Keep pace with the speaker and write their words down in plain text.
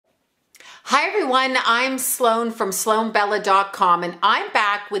Hi everyone, I'm Sloan from SloanBella.com and I'm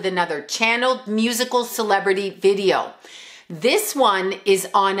back with another channeled musical celebrity video. This one is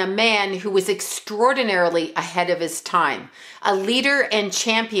on a man who was extraordinarily ahead of his time, a leader and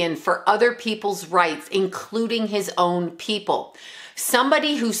champion for other people's rights, including his own people.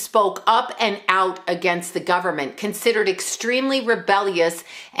 Somebody who spoke up and out against the government, considered extremely rebellious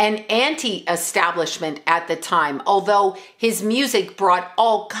and anti-establishment at the time, although his music brought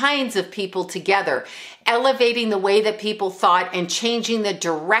all kinds of people together, elevating the way that people thought and changing the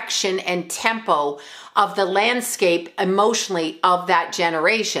direction and tempo of the landscape emotionally of that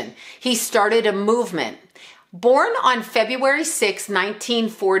generation. He started a movement. Born on February 6,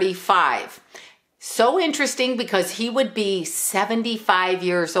 1945. So interesting because he would be 75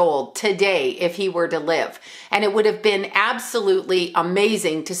 years old today if he were to live. And it would have been absolutely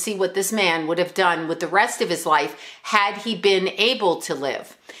amazing to see what this man would have done with the rest of his life had he been able to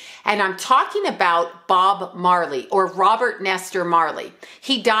live. And I'm talking about Bob Marley, or Robert Nesta Marley.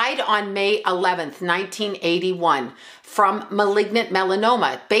 He died on May 11th, 1981 from malignant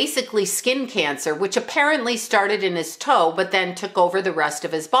melanoma, basically skin cancer, which apparently started in his toe but then took over the rest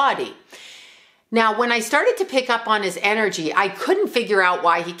of his body. Now, when I started to pick up on his energy, I couldn't figure out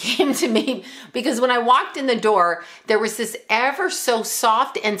why he came to me, because when I walked in the door, there was this ever so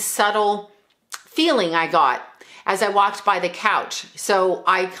soft and subtle feeling I got as I walked by the couch. So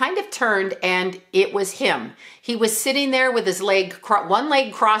I kind of turned and it was him. He was sitting there with his one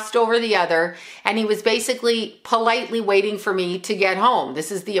leg crossed over the other, and he was basically politely waiting for me to get home. This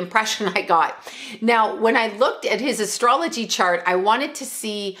is the impression I got. Now, when I looked at his astrology chart, I wanted to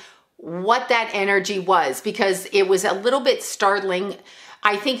see what that energy was, because it was a little bit startling.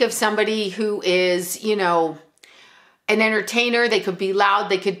 I think of somebody who is, you know, an entertainer. They could be loud,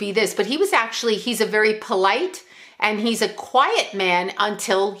 they could be this, but he's a very polite and he's a quiet man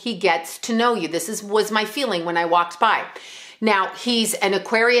until he gets to know you. This was my feeling when I walked by. Now, he's an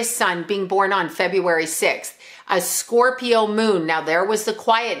Aquarius sun, being born on February 6th. A Scorpio moon. Now there was the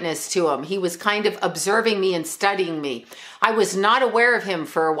quietness to him. He was kind of observing me and studying me. I was not aware of him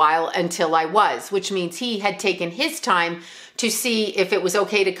for a while until I was, which means he had taken his time to see if it was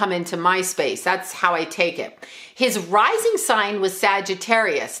okay to come into my space. That's how I take it. His rising sign was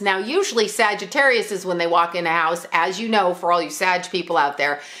Sagittarius. Now, usually Sagittarius is when they walk in a house, as you know, for all you Sag people out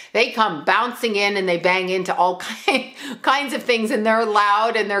there, they come bouncing in and they bang into all kinds of things, and they're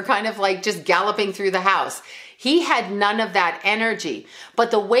loud and they're kind of like just galloping through the house. He had none of that energy,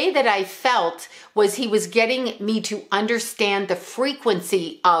 but the way that I felt was he was getting me to understand the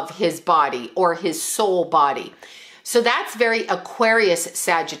frequency of his body, or his soul body. So that's very Aquarius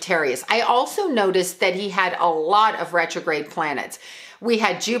Sagittarius. I also noticed that he had a lot of retrograde planets. We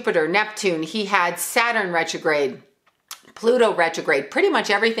had Jupiter, Neptune, he had Saturn retrograde, Pluto retrograde. Pretty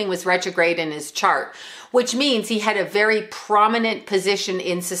much everything was retrograde in his chart, which means he had a very prominent position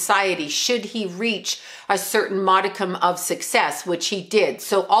in society should he reach a certain modicum of success, which he did.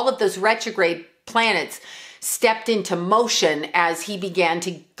 So all of those retrograde planets stepped into motion as he began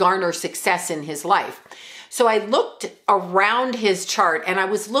to garner success in his life. So I looked around his chart and I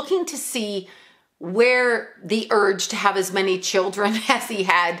was looking to see where the urge to have as many children as he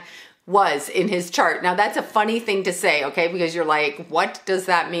had was in his chart. Now that's a funny thing to say, okay? Because you're like, what does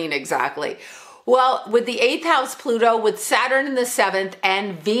that mean exactly? Well, with the 8th house Pluto, with Saturn in the 7th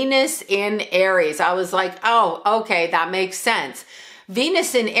and Venus in Aries, I was like, oh, okay, that makes sense.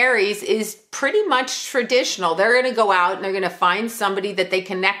 Venus in Aries is pretty much traditional. They're going to go out and they're going to find somebody that they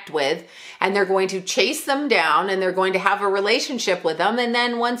connect with, and they're going to chase them down and they're going to have a relationship with them. And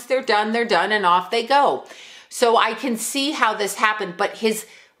then once they're done and off they go. So I can see how this happened, but his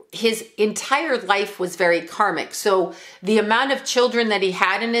entire life was very karmic. So the amount of children that he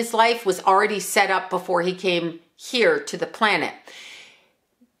had in his life was already set up before he came here to the planet,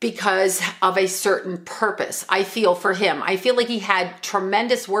 because of a certain purpose. I feel for him. I feel like he had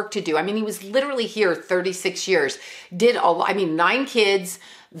tremendous work to do. I mean, he was literally here 36 years, did 9 kids.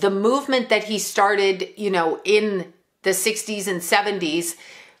 The movement that he started, you know, in the 60s and 70s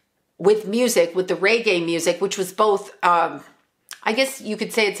with music, with the reggae music, which was both, I guess you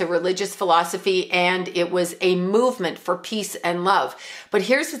could say it's a religious philosophy, and it was a movement for peace and love. But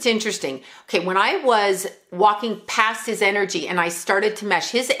here's what's interesting. Okay, when I was walking past his energy and I started to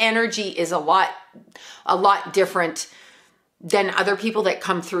mesh, his energy is a lot different than other people that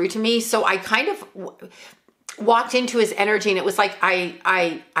come through to me. So I kind of walked into his energy and it was like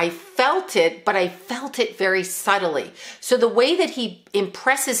I felt it, but I felt it very subtly. So the way that he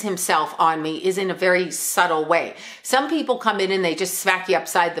impresses himself on me is in a very subtle way. Some people come in and they just smack you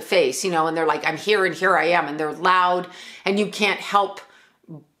upside the face, you know, and they're like, I'm here and here I am, and they're loud and you can't help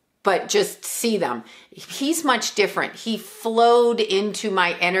but just see them. He's much different. He flowed into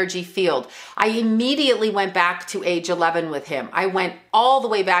my energy field. I immediately went back to age 11 with him. I went all the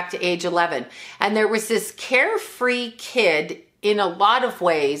way back to age 11. And there was this carefree kid in a lot of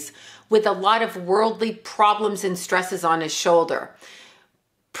ways with a lot of worldly problems and stresses on his shoulder.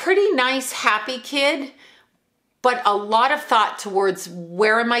 Pretty nice, happy kid, but a lot of thought towards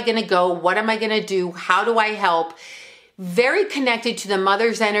where am I going to go? What am I going to do? How do I help? Very connected to the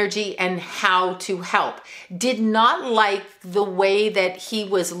mother's energy and how to help. Did not like the way that he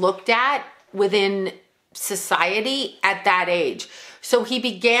was looked at within society at that age. So he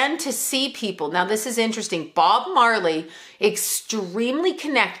began to see people. Now this is interesting. Bob Marley, extremely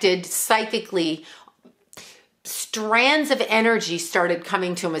connected psychically, strands of energy started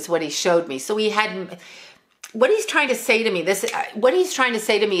coming to him is what he showed me. So he had, what he's trying to say to me, what he's trying to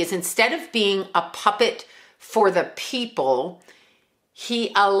say to me is instead of being a puppet for the people,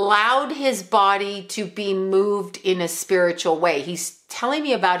 he allowed his body to be moved in a spiritual way. He's telling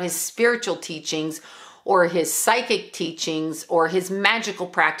me about his spiritual teachings or his psychic teachings or his magical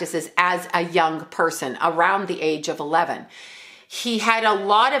practices as a young person around the age of 11. He had a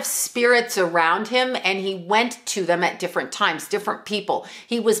lot of spirits around him and he went to them at different times, different people.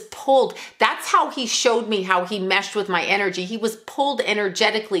 He was pulled. That's how he showed me how he meshed with my energy. He was pulled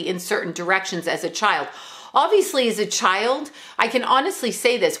energetically in certain directions as a child. Obviously, as a child, I can honestly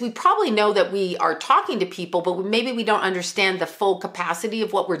say this, we probably know that we are talking to people, but maybe we don't understand the full capacity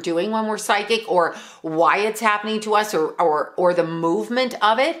of what we're doing when we're psychic or why it's happening to us or the movement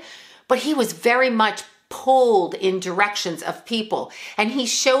of it. But he was very much pulled in directions of people. And he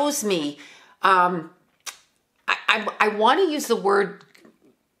shows me, I want to use the word,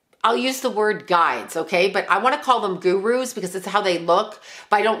 I'll use the word guides, okay? But I want to call them gurus because it's how they look,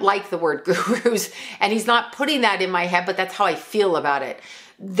 but I don't like the word gurus. And he's not putting that in my head, but that's how I feel about it.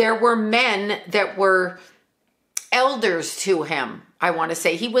 There were men that were elders to him, I want to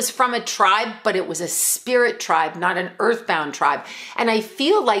say. He was from a tribe, but it was a spirit tribe, not an earthbound tribe. And I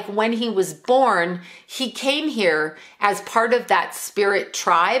feel like when he was born, he came here as part of that spirit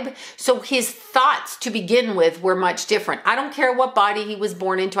tribe. So his thoughts to begin with were much different. I don't care what body he was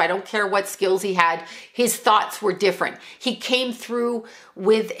born into. I don't care what skills he had. His thoughts were different. He came through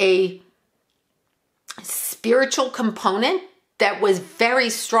with a spiritual component that was very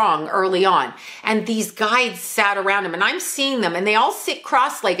strong early on. And these guides sat around him and I'm seeing them and they all sit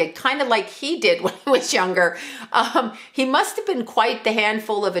cross-legged, kind of like he did when he was younger. He must have been quite the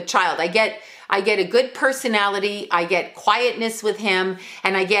handful of a child. I get a good personality. I get quietness with him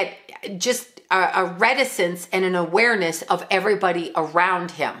and I get just a reticence and an awareness of everybody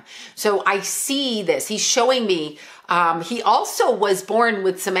around him. So I see this. He's showing me. He also was born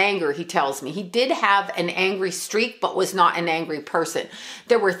with some anger, he tells me. He did have an angry streak, but was not an angry person.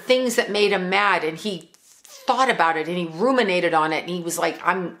 There were things that made him mad and he thought about it and he ruminated on it and he was like,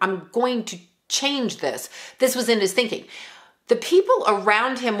 I'm going to change this. This was in his thinking. The people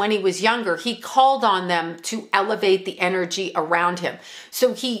around him when he was younger, he called on them to elevate the energy around him.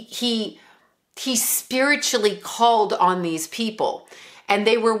 So he spiritually called on these people. And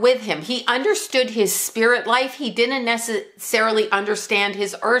they were with him. He understood his spirit life. He didn't necessarily understand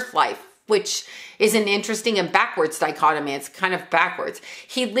his earth life, which is an interesting and backwards dichotomy. It's kind of backwards.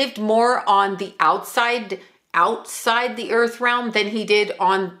 He lived more on the outside the earth realm than he did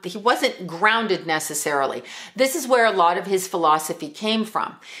on, he wasn't grounded necessarily. This is where a lot of his philosophy came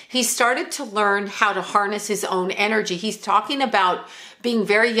from. He started to learn how to harness his own energy. He's talking about being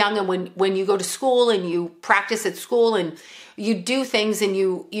very young and when you go to school and you practice at school and you do things and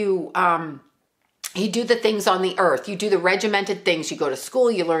you do the things on the earth. You do the regimented things. You go to school,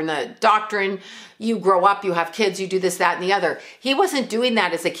 you learn the doctrine, you grow up, you have kids, you do this, that, and the other. He wasn't doing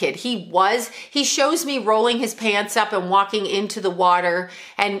that as a kid. He shows me rolling his pants up and walking into the water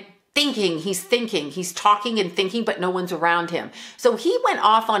and thinking, he's talking and thinking, but no one's around him. So he went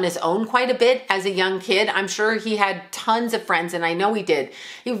off on his own quite a bit as a young kid. I'm sure he had tons of friends, and I know he did.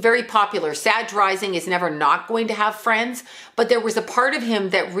 He was very popular. Sag Rising is never not going to have friends, but there was a part of him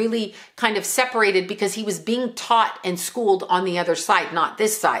that really kind of separated because he was being taught and schooled on the other side, not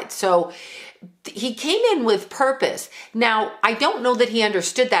this side. So he came in with purpose. Now, I don't know that he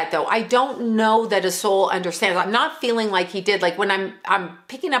understood that though. I don't know that a soul understands. I'm not feeling like he did. Like when I'm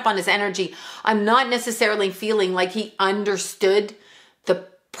picking up on his energy, I'm not necessarily feeling like he understood the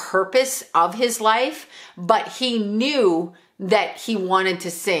purpose of his life, but he knew that he wanted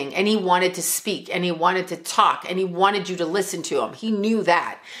to sing and he wanted to speak and he wanted to talk and he wanted you to listen to him. He knew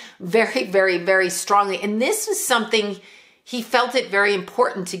that very, very, very strongly. And this was something he felt it very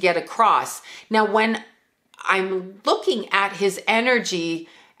important to get across. Now, when I'm looking at his energy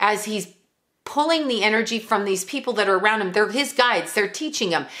as he's pulling the energy from these people that are around him. They're his guides. They're teaching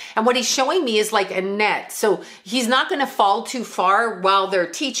him. And what he's showing me is like a net. So he's not going to fall too far while they're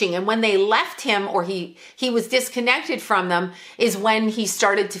teaching. And when they left him, or he was disconnected from them, is when he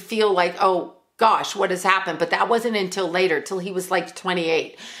started to feel like, oh gosh, what has happened? But that wasn't until later, till he was like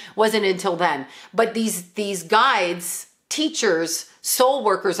 28. Wasn't until then. But these guides, teachers, soul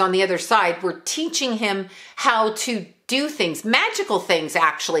workers on the other side were teaching him how to do things, magical things,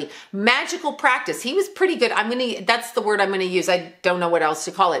 actually, magical practice. He was pretty good. That's the word I'm going to use. I don't know what else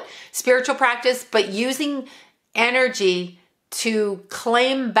to call it. Spiritual practice, but using energy to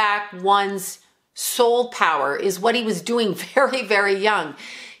claim back one's soul power is what he was doing very, very young.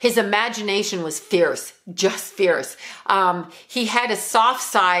 His imagination was fierce, just fierce. He had a soft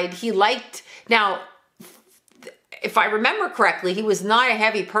side. Now, if I remember correctly, he was not a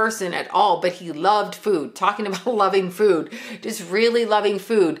heavy person at all, but he loved food. Talking about loving food, just really loving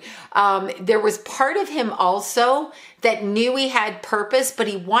food. There was part of him also that knew he had purpose, but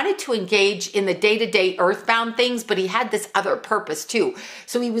he wanted to engage in the day-to-day earthbound things, but he had this other purpose too.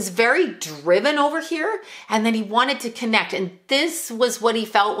 So he was very driven over here, and then he wanted to connect. And this was what he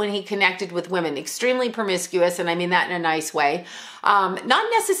felt when he connected with women. Extremely promiscuous, and I mean that in a nice way.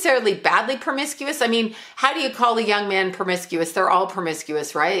 Not necessarily badly promiscuous. I mean, how do you call a young man promiscuous? They're all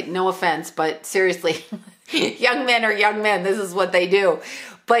promiscuous, right? No offense, but seriously, young men are young men. This is what they do.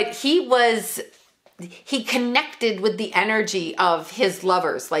 But he connected with the energy of his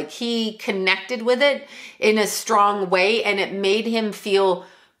lovers. Like, he connected with it in a strong way, and it made him feel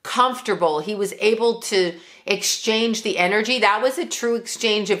comfortable. He was able to exchange the energy. That was a true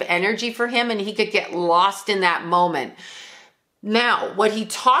exchange of energy for him, and he could get lost in that moment. Now, what he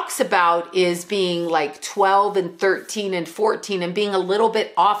talks about is being like 12 and 13 and 14 and being a little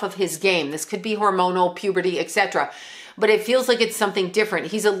bit off of his game. This could be hormonal, puberty, etc. But it feels like it's something different.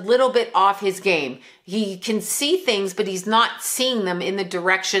 He's a little bit off his game. He can see things, but he's not seeing them in the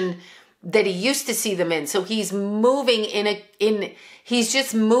direction that he used to see them in. So he's moving he's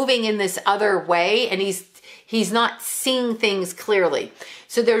just moving in this other way, and he's not seeing things clearly.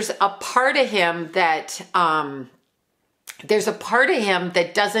 So there's a part of him that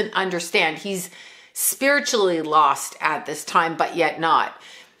doesn't understand. He's spiritually lost at this time, but yet not.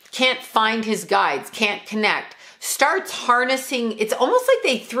 Can't find his guides, can't connect. Starts harnessing, it's almost like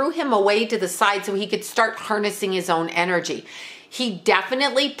they threw him away to the side so he could start harnessing his own energy. He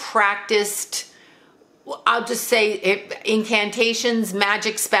definitely practiced, I'll just say, incantations,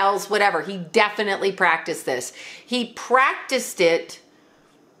 magic spells, whatever. He definitely practiced this. He practiced it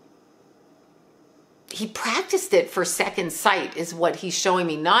for second sight, is what he's showing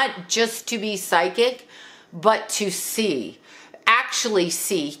me. Not just to be psychic, but to see. Actually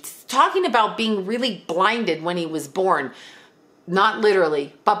see. Talking about being really blinded when he was born. Not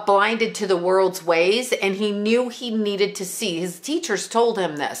literally, but blinded to the world's ways, and he knew he needed to see. His teachers told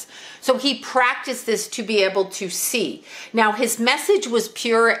him this. So he practiced this to be able to see. Now, his message was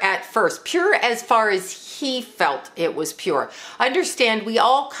pure at first. Pure as far as he felt it was pure. Understand, we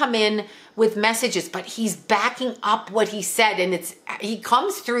all come in with messages, but he's backing up what he said, and he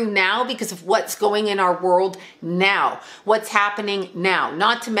comes through now because of what's going in our world now, what's happening now.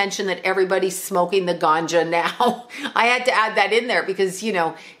 Not to mention that everybody's smoking the ganja now. I had to add that in there because, you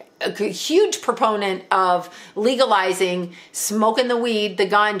know, a huge proponent of legalizing smoking the weed, the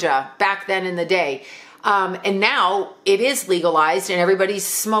ganja, back then in the day. And now it is legalized and everybody's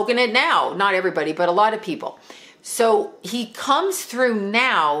smoking it now. Not everybody, but a lot of people. So he comes through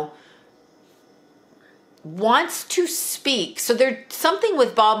now, wants to speak. So there's something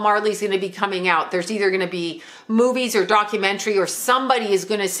with Bob Marley's going to be coming out. There's either going to be movies or documentary, or somebody is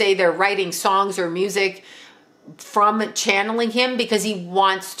going to say they're writing songs or music from channeling him because he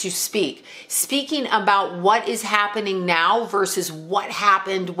wants to speak. Speaking about what is happening now versus what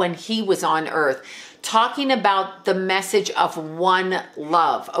happened when he was on earth. Talking about the message of one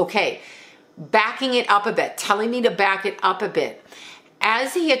love. Okay, backing it up a bit, telling me to back it up a bit.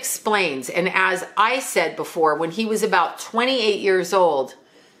 As he explains, and as I said before, when he was about 28 years old,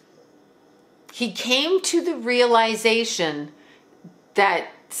 he came to the realization that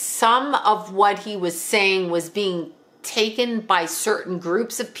some of what he was saying was being taken by certain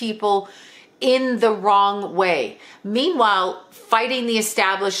groups of people in the wrong way. Meanwhile, fighting the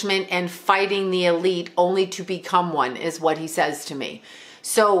establishment and fighting the elite only to become one is what he says to me.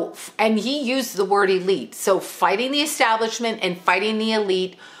 So, and he used the word elite. So fighting the establishment and fighting the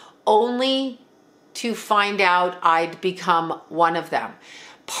elite only to find out I'd become one of them.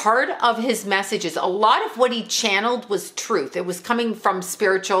 Part of his messages, a lot of what he channeled was truth. It was coming from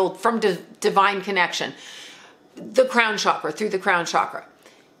spiritual, from divine connection. The crown chakra, through the crown chakra.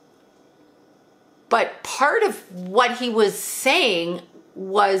 But part of what he was saying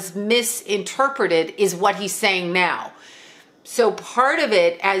was misinterpreted is what he's saying now. So part of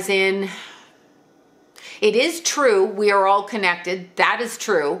it, as in, it is true, we are all connected. That is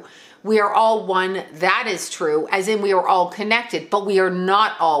true. We are all one. That is true. As in, we are all connected, but we are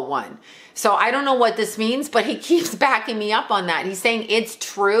not all one. So I don't know what this means, but he keeps backing me up on that. He's saying it's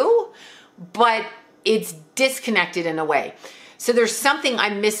true, but it's disconnected in a way. So there's something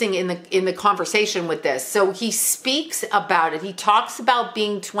I'm missing in the conversation with this. So he speaks about it. He talks about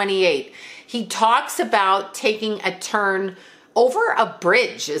being 28. He talks about taking a turn over a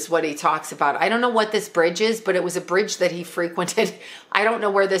bridge is what he talks about. I don't know what this bridge is, but it was a bridge that he frequented. I don't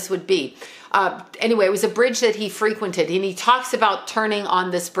know where this would be. Anyway, it was a bridge that he frequented, and he talks about turning on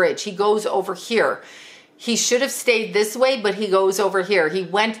this bridge. He goes over here. He should have stayed this way, but he goes over here. He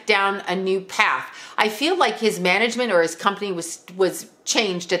went down a new path. I feel like his management or his company was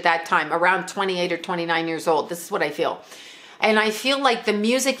changed at that time, around 28 or 29 years old. This is what I feel. And I feel like the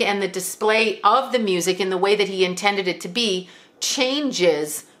music and the display of the music in the way that he intended it to be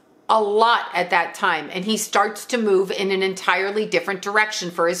changes a lot at that time, and he starts to move in an entirely different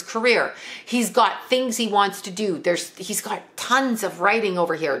direction for his career. He's got things he wants to do. He's got tons of writing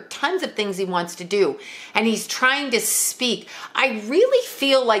over here, tons of things he wants to do, and he's trying to speak. I really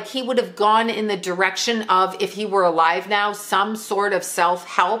feel like he would have gone in the direction of, if he were alive now, some sort of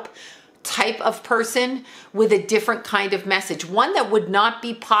self-help type of person with a different kind of message, one that would not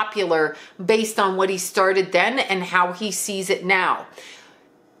be popular based on what he started then and how he sees it now.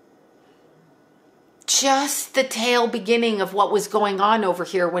 Just the tail beginning of what was going on over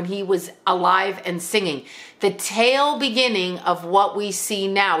here when he was alive and singing. The tail beginning of what we see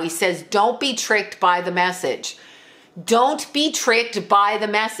now. He says, don't be tricked by the message. Don't be tricked by the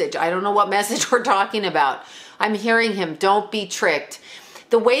message. I don't know what message we're talking about. I'm hearing him, don't be tricked.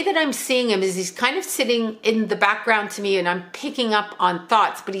 The way that I'm seeing him is he's kind of sitting in the background to me, and I'm picking up on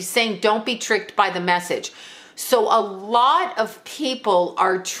thoughts, but he's saying, don't be tricked by the message. So a lot of people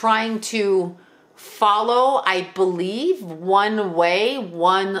are trying to follow, I believe, one way,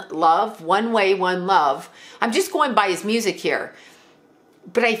 one love, one way, one love. I'm just going by his music here.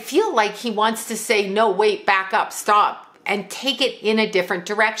 But I feel like he wants to say, no, wait, back up, stop, and take it in a different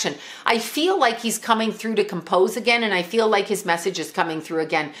direction. I feel like he's coming through to compose again, and I feel like his message is coming through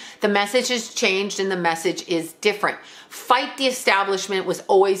again. The message has changed and the message is different. Fight the establishment was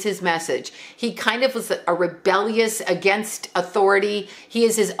always his message. He kind of was a rebellious against authority. He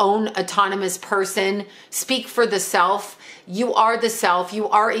is his own autonomous person. Speak for the self. You are the self. You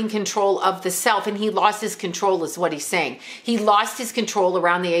are in control of the self. And he lost his control is what he's saying. He lost his control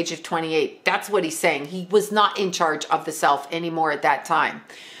around the age of 28. That's what he's saying. He was not in charge of the self anymore at that time.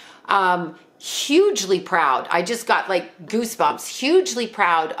 Hugely proud. I just got like goosebumps. Hugely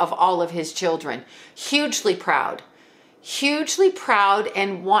proud of all of his children. Hugely proud. Hugely proud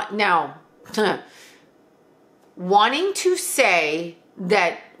and wanting to say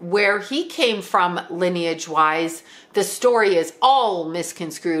that where he came from lineage-wise, the story is all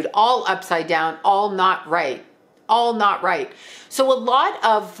misconstrued, all upside down, all not right. All not right. So a lot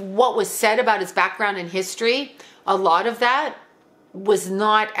of what was said about his background and history, a lot of that was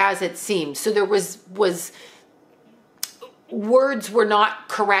not as it seemed. So there was words were not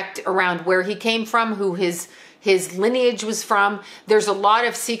correct around where he came from, who his lineage was from. There's a lot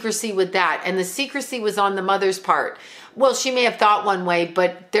of secrecy with that. And the secrecy was on the mother's part. Well, she may have thought one way,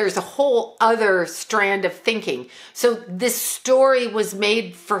 but there's a whole other strand of thinking. So this story was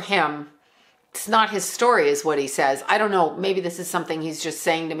made for him. It's not his story is what he says. I don't know. Maybe this is something he's just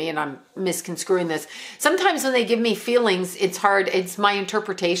saying to me and I'm misconstruing this. Sometimes when they give me feelings, it's hard. It's my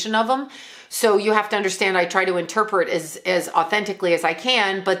interpretation of them. So you have to understand I try to interpret as authentically as I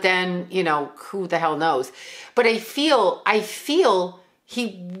can, but then, you know, who the hell knows? But I feel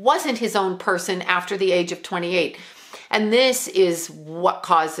he wasn't his own person after the age of 28. And this is what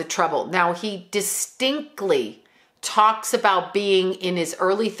caused the trouble. Now, he distinctly talks about being in his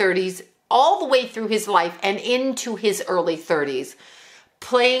early 30s, all the way through his life and into his early 30s,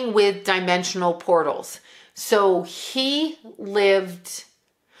 playing with dimensional portals. So he lived,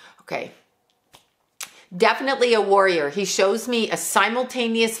 okay, definitely a warrior. He shows me a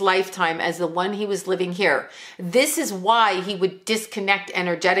simultaneous lifetime as the one he was living here. This is why he would disconnect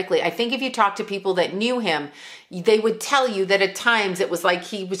energetically. I think if you talk to people that knew him, they would tell you that at times it was like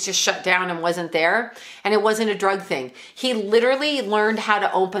he was just shut down and wasn't there. And it wasn't a drug thing. He literally learned how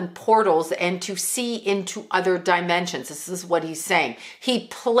to open portals and to see into other dimensions. This is what he's saying. He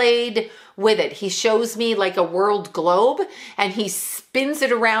played with it. He shows me like a world globe and he spins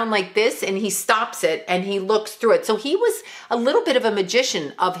it around like this and he stops it and he looks through it. So he was a little bit of a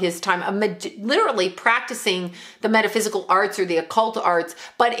magician of his time, literally practicing the metaphysical arts or the occult arts,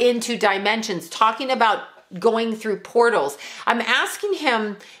 but into dimensions, talking about going through portals. I'm asking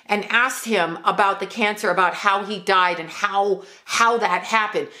him and asked him about the cancer, about how he died and how that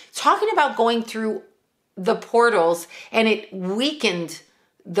happened. Talking about going through the portals, and it weakened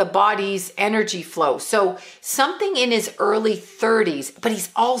the body's energy flow. So something in his early 30s, but he's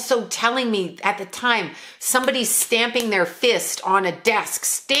also telling me at the time, somebody's stamping their fist on a desk,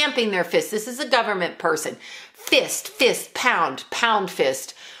 stamping their fist. This is a government person. Fist, pound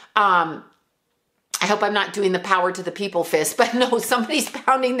fist. I hope I'm not doing the power to the people fist, but no, somebody's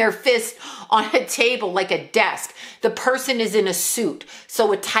pounding their fist on a table like a desk. The person is in a suit,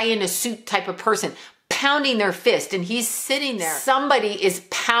 so a tie in a suit type of person, pounding their fist, and he's sitting there. Somebody is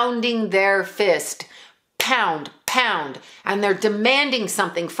pounding their fist, pound, and they're demanding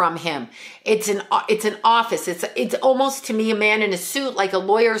something from him. It's an office. It's almost to me a man in a suit, like a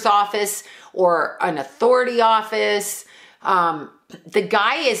lawyer's office or an authority office. The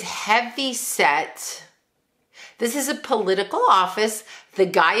guy is heavy set. This is a political office. The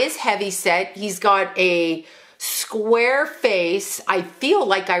guy is heavy set. He's got a square face. I feel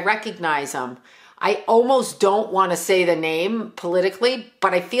like I recognize him. I almost don't want to say the name politically,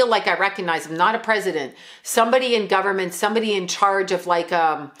 but I feel like I recognize him. Not a president, somebody in government, somebody in charge of like,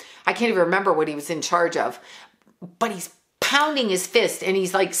 I can't even remember what he was in charge of, but he's pounding his fist and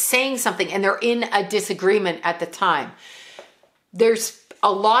he's like saying something and they're in a disagreement at the time. There's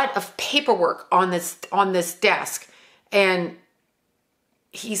a lot of paperwork on this desk and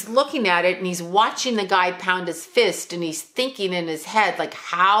he's looking at it and he's watching the guy pound his fist and he's thinking in his head, like,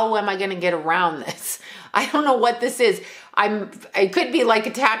 how am I going to get around this? I don't know what this is. It could be like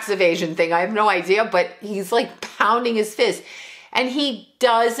a tax evasion thing. I have no idea, but he's like pounding his fist and he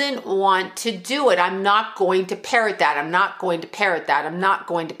doesn't want to do it. I'm not going to parrot that. I'm not going to parrot that. I'm not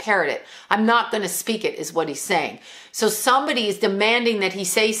going to parrot it. I'm not going to speak it is what he's saying. So somebody is demanding that he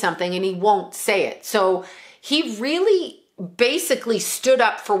say something and he won't say it. So he really basically stood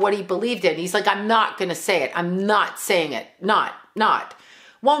up for what he believed in. He's like, I'm not going to say it. I'm not saying it. Not.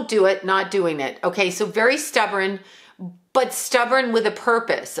 Won't do it. Not doing it. Okay. So very stubborn, but stubborn with a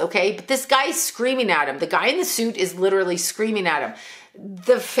purpose. Okay. But this guy is screaming at him. The guy in the suit is literally screaming at him.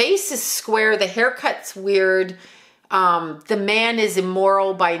 The face is square. The haircut's weird. The man is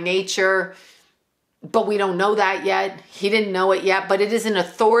immoral by nature, but we don't know that yet. He didn't know it yet, but it is an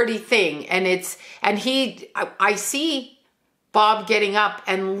authority thing. And I see Bob getting up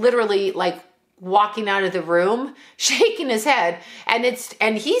and literally like walking out of the room, shaking his head.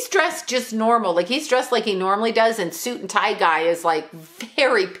 And he's dressed just normal. Like he's dressed like he normally does. And suit and tie guy is like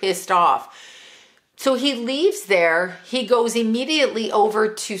very pissed off. So he leaves there. He goes immediately over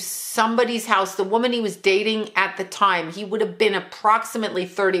to somebody's house. The woman he was dating at the time, he would have been approximately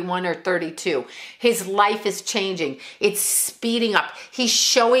 31 or 32. His life is changing. It's speeding up. He's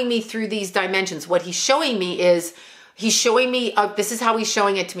showing me through these dimensions. What he's showing me is, this is how he's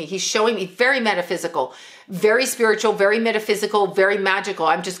showing it to me. He's showing me very metaphysical, very spiritual, very metaphysical, very magical.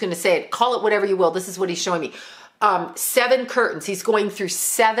 I'm just going to say it. Call it whatever you will. This is what he's showing me. 7 curtains. He's going through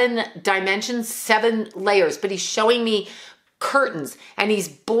 7 dimensions, 7 layers, but he's showing me curtains and he's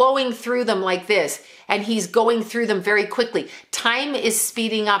blowing through them like this and he's going through them very quickly. Time is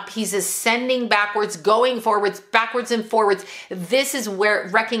speeding up. He's ascending backwards, going forwards, backwards and forwards. This is where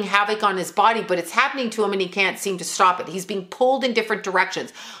wrecking havoc on his body, but it's happening to him and he can't seem to stop it. He's being pulled in different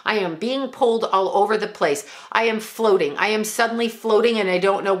directions. I am being pulled all over the place. I am floating. I am suddenly floating and I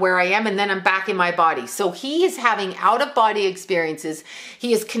don't know where I am, and then I'm back in my body. So he is having out-of-body experiences.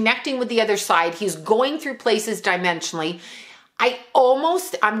 He is connecting with the other side. He's going through places dimensionally.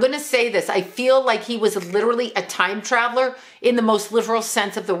 I'm going to say this, I feel like he was literally a time traveler in the most literal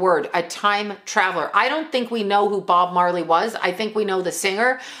sense of the word, a time traveler. I don't think we know who Bob Marley was. I think we know the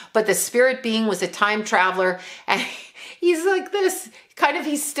singer, but the spirit being was a time traveler. And he's like this,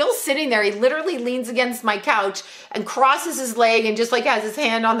 he's still sitting there. He literally leans against my couch and crosses his leg and just like has his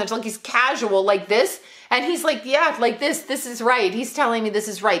hand on there, like he's casual like this. And he's like, yeah, like this is right. He's telling me this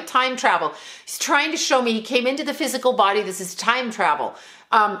is right. Time travel. He's trying to show me he came into the physical body. This is time travel,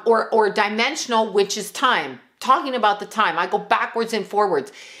 or dimensional, which is time. Talking about the time. I go backwards and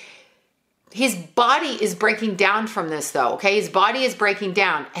forwards. His body is breaking down from this though, okay? His body is breaking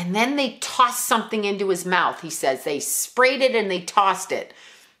down. And then they tossed something into his mouth, he says. They sprayed it and they tossed it.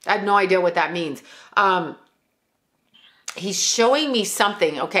 I have no idea what that means. He's showing me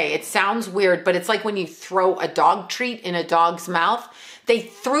something. Okay, it sounds weird, but it's like when you throw a dog treat in a dog's mouth. They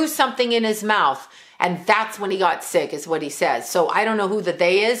threw something in his mouth, and that's when he got sick, is what he says. So I don't know who the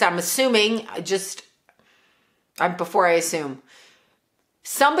they is. I'm assuming, before I assume.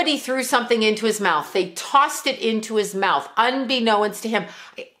 Somebody threw something into his mouth. They tossed it into his mouth, unbeknownst to him.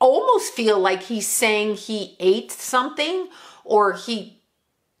 I almost feel like he's saying he ate something, or he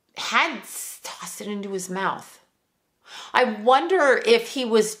had tossed it into his mouth. I wonder if he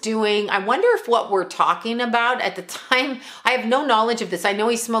was I wonder if what we're talking about at the time, I have no knowledge of this. I know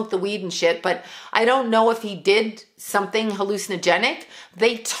he smoked the weed and shit, but I don't know if he did something hallucinogenic.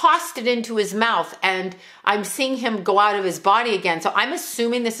 They tossed it into his mouth, and I'm seeing him go out of his body again. So I'm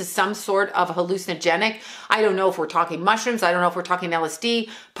assuming this is some sort of hallucinogenic. I don't know if we're talking mushrooms. I don't know if we're talking LSD,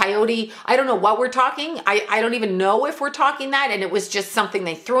 peyote. I don't know what we're talking. I don't even know if we're talking that. And it was just something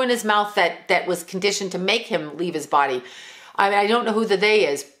they threw in his mouth that was conditioned to make him leave his body. I mean, I don't know who the they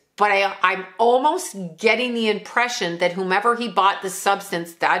is, but I'm almost getting the impression that whomever he bought the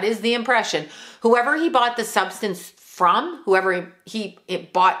substance, that is the impression, whoever he bought the substance from, whoever he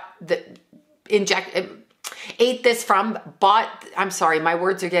bought the ate this from, I'm sorry, my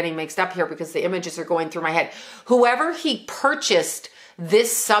words are getting mixed up here because the images are going through my head. Whoever he purchased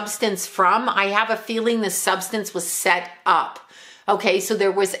this substance from, I have a feeling the substance was set up. Okay, so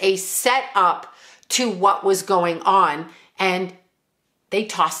there was a setup to what was going on, and they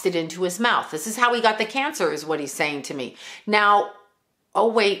tossed it into his mouth. This is how he got the cancer, is what he's saying to me. Now, oh,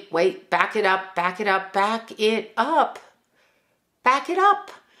 wait, back it up.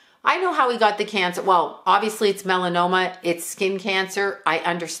 I know how he got the cancer. Well, obviously it's melanoma, it's skin cancer. I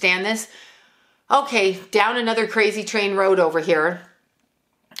understand this. Okay, down another crazy train road over here.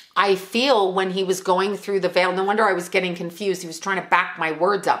 I feel when he was going through the veil, no wonder I was getting confused. He was trying to back my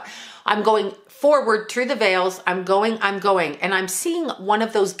words up. I'm going forward through the veils. I'm going, and I'm seeing one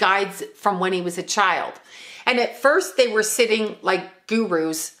of those guides from when he was a child. And at first they were sitting like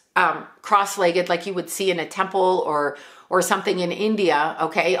gurus, cross-legged, like you would see in a temple or something in India,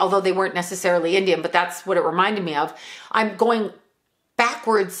 okay? Although they weren't necessarily Indian, but that's what it reminded me of. I'm going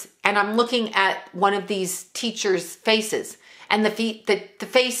backwards and I'm looking at one of these teachers' faces. And the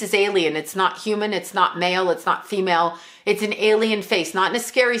face is alien. It's not human. It's not male. It's not female. It's an alien face, not in a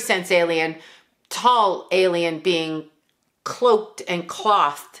scary sense alien, tall alien being cloaked and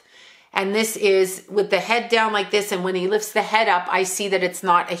clothed. And this is with the head down like this. And when he lifts the head up, I see that it's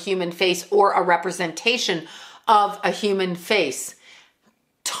not a human face or a representation of a human face.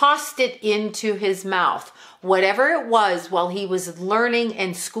 Tossed it into his mouth. Whatever it was while he was learning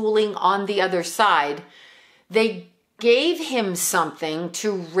and schooling on the other side, they gave him something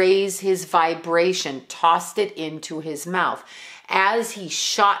to raise his vibration, tossed it into his mouth as he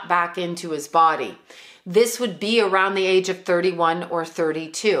shot back into his body. This would be around the age of 31 or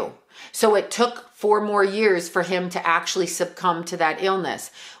 32. So it took 4 more years for him to actually succumb to that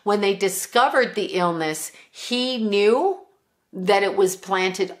illness. When they discovered the illness, he knew that it was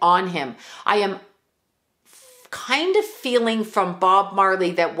planted on him. I am kind of feeling from Bob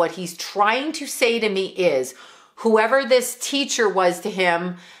Marley that what he's trying to say to me is, whoever this teacher was to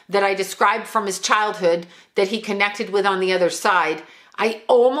him that I described from his childhood that he connected with on the other side, I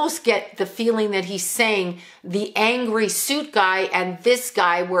almost get the feeling that he's saying the angry suit guy and this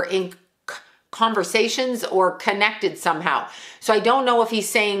guy were in conversations or connected somehow. So I don't know if he's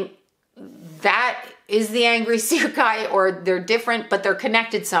saying that is the angry suit guy or they're different, but they're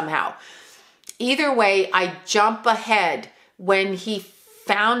connected somehow. Either way, I jump ahead when he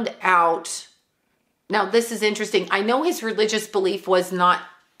found out. Now, this is interesting. I know his religious belief was not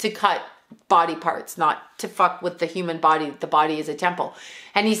to cut body parts, not to fuck with the human body. The body is a temple.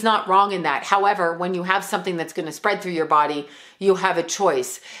 And he's not wrong in that. However, when you have something that's going to spread through your body, you have a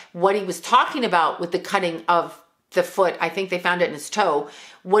choice. What he was talking about with the cutting of the foot, I think they found it in his toe.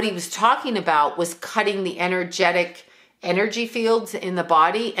 What he was talking about was cutting the energy fields in the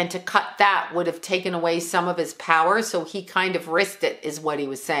body, and to cut that would have taken away some of his power. So he kind of risked it, is what he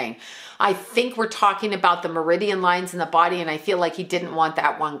was saying. I think we're talking about the meridian lines in the body, and I feel like he didn't want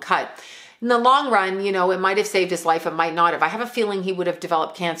that one cut. In the long run, you know, it might have saved his life. It might not have. I have a feeling he would have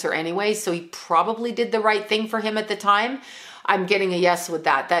developed cancer anyway, so he probably did the right thing for him at the time. I'm getting a yes with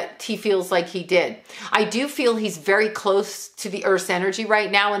that he feels like he did. I do feel he's very close to the Earth's energy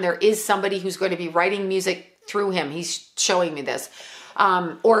right now, and there is somebody who's going to be writing music through him. He's showing me this,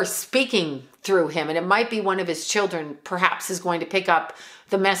 or speaking through him. And it might be one of his children perhaps is going to pick up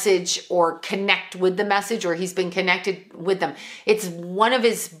the message or connect with the message, or he's been connected with them. It's one of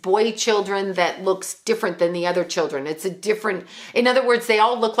his boy children that looks different than the other children. It's a different, in other words, they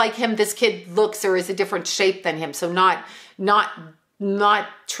all look like him. This kid looks or is a different shape than him. So not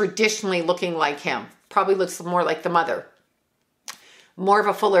traditionally looking like him. Probably looks more like the mother. more of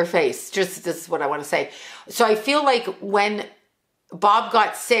a fuller face. Just this is what I want to say. So I feel like when Bob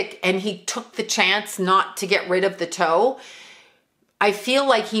got sick and he took the chance not to get rid of the toe, I feel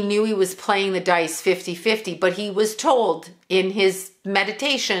like he knew he was playing the dice 50-50, but he was told in his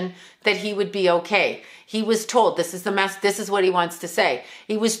meditation that he would be okay. He was told, this is what he wants to say.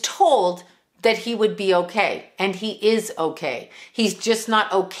 He was told that he would be okay, and he is okay. He's just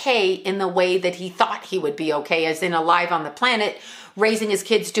not okay in the way that he thought he would be okay, as in alive on the planet, raising his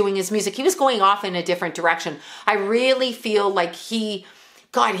kids, doing his music. He was going off in a different direction. I really feel like he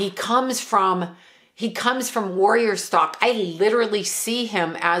comes from warrior stock. I literally see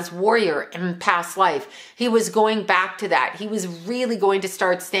him as warrior in past life. He was going back to that. He was really going to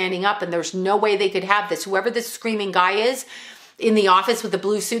start standing up, and there's no way they could have this. Whoever this screaming guy is in the office with the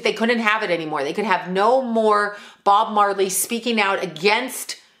blue suit, they couldn't have it anymore. They could have no more Bob Marley speaking out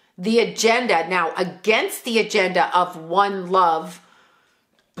against the agenda. Now, against the agenda of one love,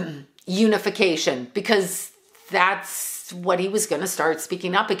 unification, because that's what he was going to start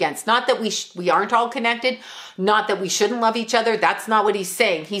speaking up against. Not that we aren't all connected, not that we shouldn't love each other. That's not what he's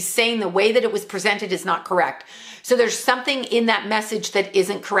saying. He's saying the way that it was presented is not correct. So there's something in that message that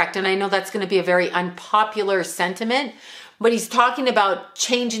isn't correct. And I know that's going to be a very unpopular sentiment, but he's talking about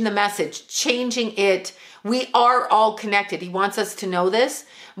changing the message, changing it. We are all connected. He wants us to know this,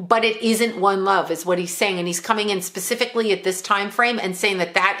 but it isn't one love is what he's saying. And he's coming in specifically at this time frame and saying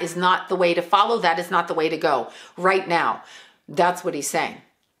that that is not the way to follow. That is not the way to go right now. That's what he's saying.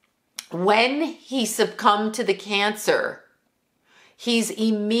 When he succumbed to the cancer, he's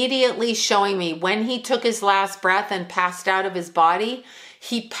immediately showing me when he took his last breath and passed out of his body,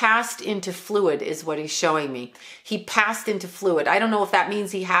 he passed into fluid is what he's showing me. He passed into fluid. I don't know if that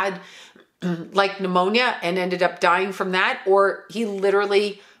means he had like pneumonia and ended up dying from that, or he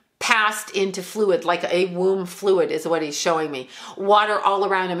literally passed into fluid, like a womb fluid is what he's showing me. Water all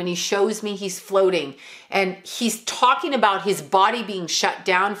around him, and he shows me he's floating. And he's talking about his body being shut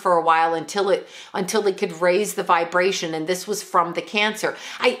down for a while until it could raise the vibration, and this was from the cancer.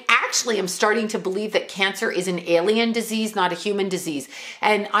 I actually am starting to believe that cancer is an alien disease, not a human disease.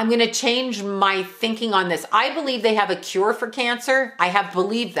 And I'm going to change my thinking on this. I believe they have a cure for cancer. I have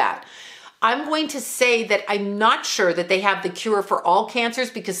believed that. I'm going to say that I'm not sure that they have the cure for all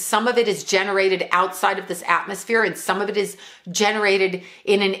cancers, because some of it is generated outside of this atmosphere and some of it is generated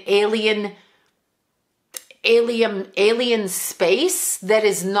in an alien space that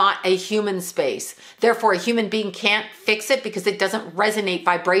is not a human space. Therefore, a human being can't fix it because it doesn't resonate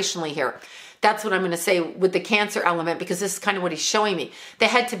vibrationally here. That's what I'm going to say with the cancer element, because this is kind of what he's showing me. They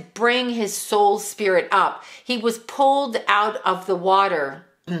had to bring his soul spirit up. He was pulled out of the water.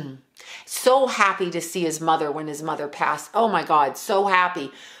 So happy to see his mother when his mother passed. Oh my God, so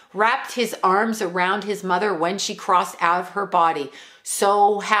happy. Wrapped his arms around his mother when she crossed out of her body.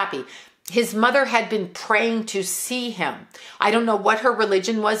 So happy. His mother had been praying to see him. I don't know what her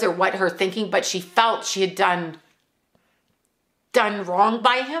religion was or what her thinking, but she felt she had done wrong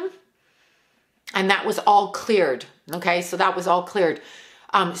by him. And that was all cleared. Okay, so that was all cleared.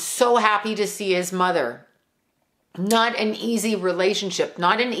 So happy to see his mother. Not an easy relationship,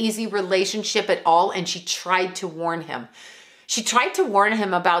 not an easy relationship at all. And she tried to warn him. She tried to warn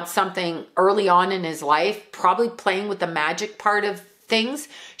him about something early on in his life, probably playing with the magic part of things.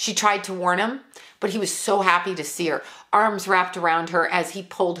 She tried to warn him, but he was so happy to see her, arms wrapped around her as he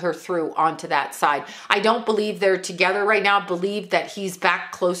pulled her through onto that side. I don't believe they're together right now. I believe that he's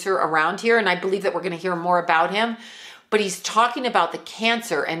back closer around here, and I believe that we're going to hear more about him. But he's talking about the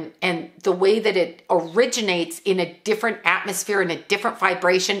cancer and the way that it originates in a different atmosphere, in a different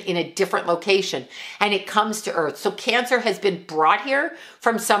vibration, in a different location. And it comes to Earth. So cancer has been brought here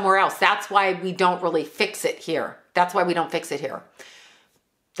from somewhere else. That's why we don't really fix it here. That's why we don't fix it here.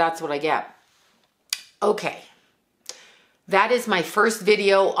 That's what I get. Okay. That is my first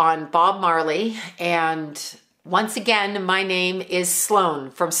video on Bob Marley. And once again, my name is Sloan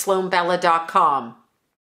from SloanBella.com.